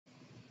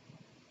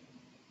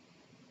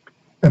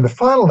And the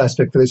final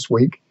aspect for this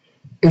week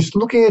is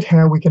looking at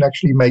how we can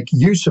actually make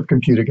use of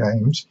computer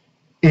games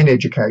in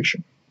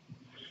education.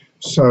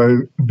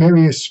 So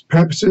various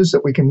purposes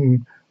that we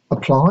can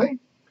apply,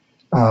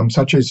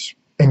 such as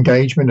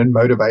engagement and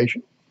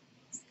motivation,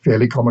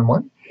 fairly common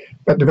one,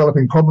 but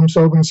developing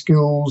problem-solving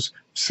skills,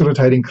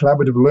 facilitating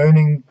collaborative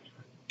learning,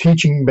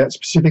 teaching about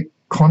specific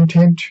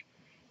content,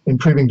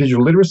 improving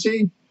digital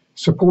literacy,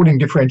 supporting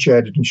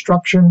differentiated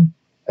instruction,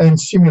 and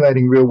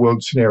simulating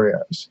real-world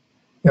scenarios.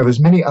 Now,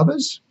 there's many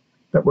others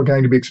that we're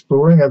going to be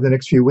exploring over the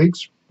next few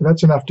weeks, but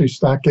that's enough to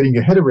start getting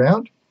your head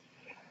around.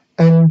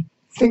 And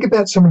think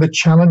about some of the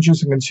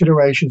challenges and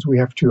considerations we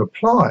have to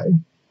apply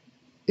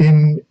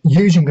in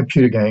using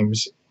computer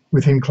games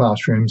within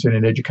classrooms and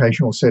in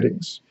educational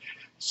settings,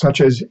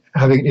 such as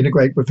having it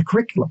integrate with the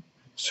curriculum.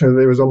 So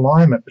there is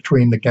alignment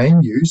between the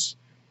game use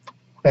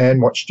and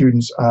what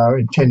students are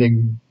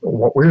intending, or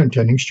what we're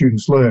intending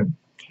students learn.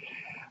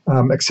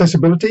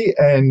 Accessibility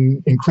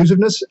and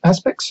inclusiveness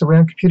aspects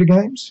around computer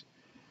games,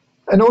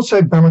 and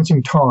also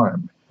balancing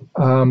time.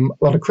 A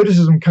lot of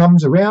criticism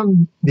comes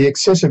around the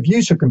excessive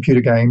use of computer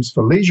games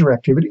for leisure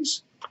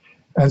activities,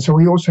 and so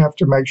we also have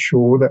to make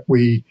sure that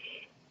we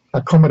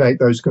accommodate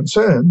those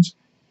concerns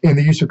in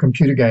the use of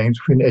computer games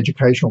within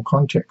educational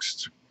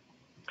contexts.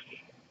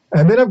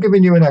 And then I've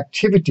given you an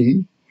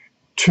activity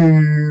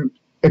to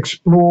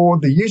explore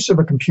the use of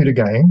a computer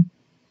game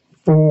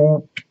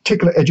for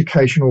particular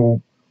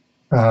educational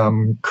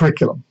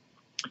curriculum.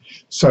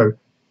 So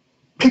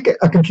pick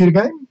a computer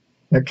game.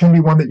 It can be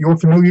one that you're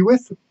familiar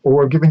with,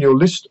 or I've given you a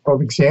list of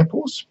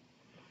examples,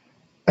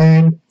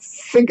 and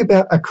think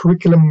about a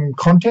curriculum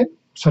content,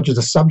 such as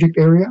a subject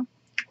area,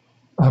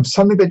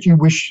 something that you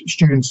wish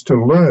students to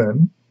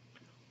learn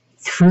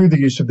through the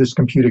use of this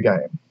computer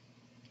game.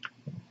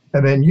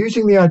 And then,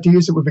 using the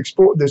ideas that we've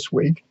explored this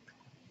week,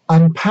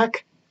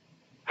 unpack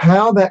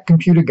how that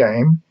computer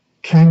game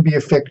can be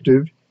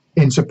effective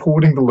in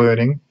supporting the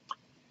learning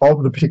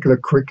of the particular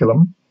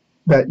curriculum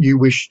that you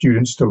wish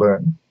students to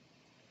learn.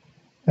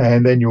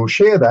 And then you'll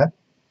share that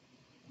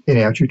in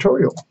our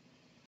tutorial.